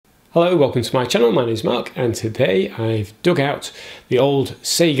Hello, welcome to my channel. My name is Mark, and today I've dug out the old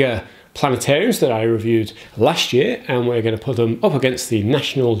Sega planetariums that I reviewed last year, and we're going to put them up against the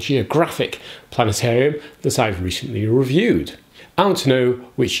National Geographic planetarium that I've recently reviewed. I want to know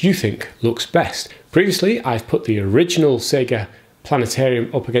which you think looks best. Previously, I've put the original Sega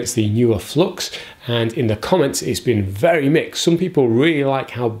planetarium up against the newer Flux, and in the comments it's been very mixed. Some people really like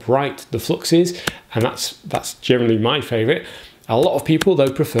how bright the Flux is, and that's generally my favourite. A lot of people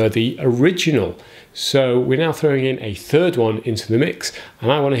though prefer the original, so we're now throwing in a third one into the mix, and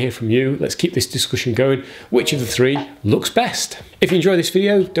I want to hear from you. Let's keep this discussion going. Which of the three looks best? If you enjoy this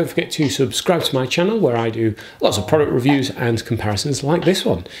video, don't forget to subscribe to my channel where I do lots of product reviews and comparisons like this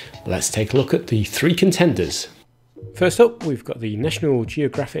one. Let's take a look at the three contenders. First up, we've got the National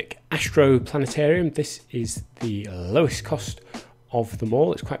Geographic Astro Planetarium. This is the lowest cost of them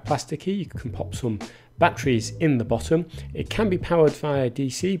all. It's quite plasticky. You can pop some batteries in the bottom. It can be powered via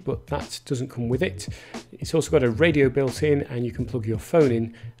DC, but that doesn't come with it. It's also got a radio built in, and you can plug your phone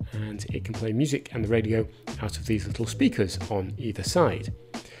in and it can play music and the radio out of these little speakers on either side.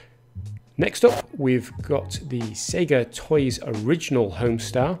 Next up, we've got the Sega Toys Original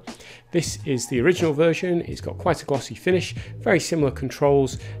Homestar. This is the original version. It's got quite a glossy finish, very similar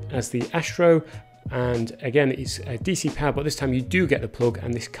controls as the Astro, and again it's a DC power, but this time you do get the plug,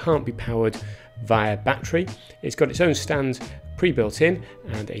 and this can't be powered via battery. It's got its own stand pre-built in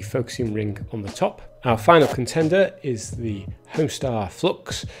and a focusing ring on the top. Our final contender is the Homestar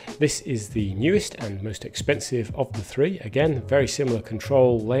Flux. This is the newest and most expensive of the three. Again, very similar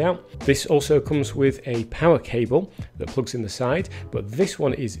control layout. This also comes with a power cable that plugs in the side, but this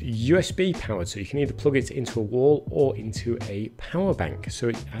one is USB powered, so you can either plug it into a wall or into a power bank, so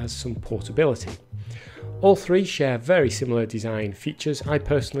it has some portability. All three share very similar design features. I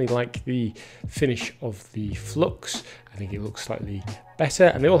personally like the finish of the Flux. I think it looks slightly better,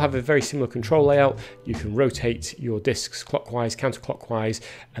 and they all have a very similar control layout. You can rotate your discs clockwise, counterclockwise,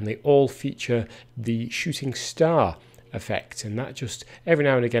 and they all feature the shooting star effect, and that just every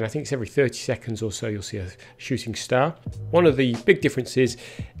now and again, I think it's every 30 seconds or so, you'll see a shooting star. One of the big differences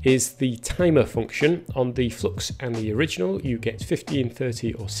is the timer function. On the Flux and the original, you get 15,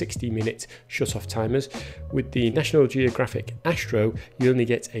 30 or 60-minute shut-off timers. With the National Geographic Astro, you only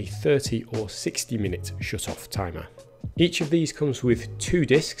get a 30 or 60-minute shut-off timer. Each of these comes with two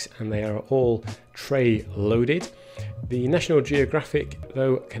discs, and they are all tray loaded. The National Geographic,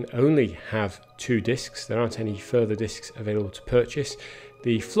 though, can only have two discs. There aren't any further discs available to purchase.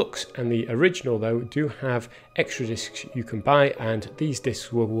 The Flux and the original, though, do have extra discs you can buy, and these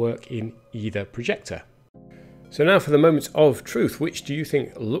discs will work in either projector. So now for the moment of truth, which do you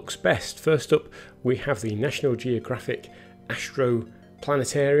think looks best? First up, we have the National Geographic Astro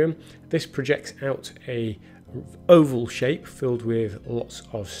Planetarium. This projects out a oval shape filled with lots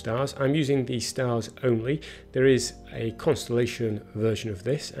of stars. I'm using the stars only. There is a constellation version of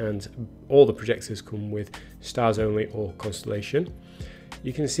this, and all the projectors come with stars only or constellation.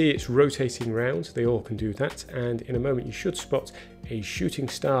 You can see it's rotating round. They all can do that, and in a moment you should spot a shooting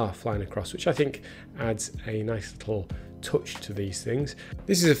star flying across, which I think adds a nice little touch to these things.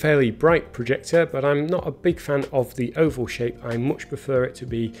 This is a fairly bright projector, but I'm not a big fan of the oval shape. I much prefer it to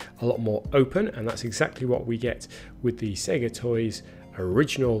be a lot more open, and that's exactly what we get with the Sega Toys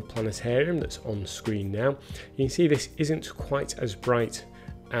Original Planetarium that's on screen now. You can see this isn't quite as bright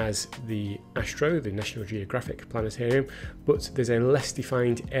as the Astro, the National Geographic Planetarium, but there's a less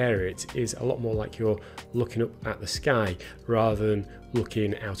defined area. It is a lot more like you're looking up at the sky rather than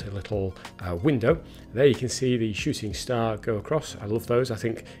looking out a little window. There you can see the shooting star go across. I love those. I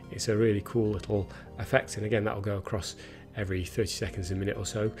think it's a really cool little effect, and again that'll go across every 30 seconds, a minute or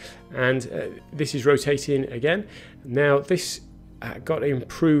so. And this is rotating again. Now this got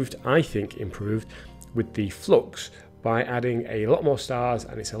improved, I think improved, with the Flux by adding a lot more stars,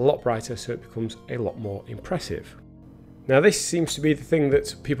 and it's a lot brighter, so it becomes a lot more impressive. Now this seems to be the thing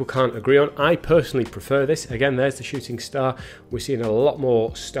that people can't agree on. I personally prefer this. Again, there's the shooting star. We're seeing a lot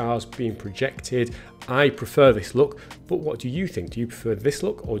more stars being projected. I prefer this look, but what do you think? Do you prefer this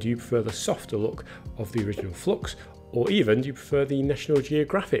look, or do you prefer the softer look of the original Flux? Or even do you prefer the National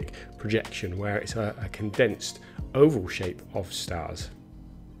Geographic projection, where it's a condensed oval shape of stars?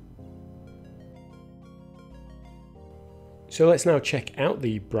 So let's now check out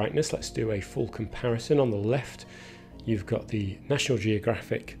the brightness. Let's do a full comparison. On the left, you've got the National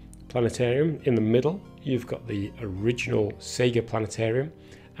Geographic Planetarium. In the middle, you've got the original Sega Planetarium.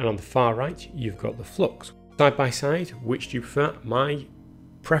 And on the far right, you've got the Flux. Side by side, which do you prefer? My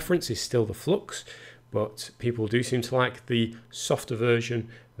preference is still the Flux, but people do seem to like the softer version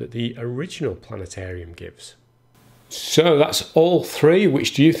that the original Planetarium gives. So that's all three.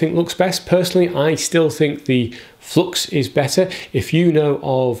 Which do you think looks best? Personally, I still think the Flux is better. If you know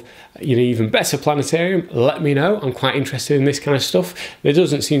of even better planetarium, let me know. I'm quite interested in this kind of stuff. There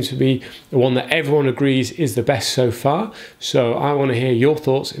doesn't seem to be the one that everyone agrees is the best so far. So I want to hear your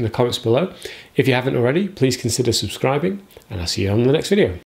thoughts in the comments below. If you haven't already, please consider subscribing, and I'll see you on the next video.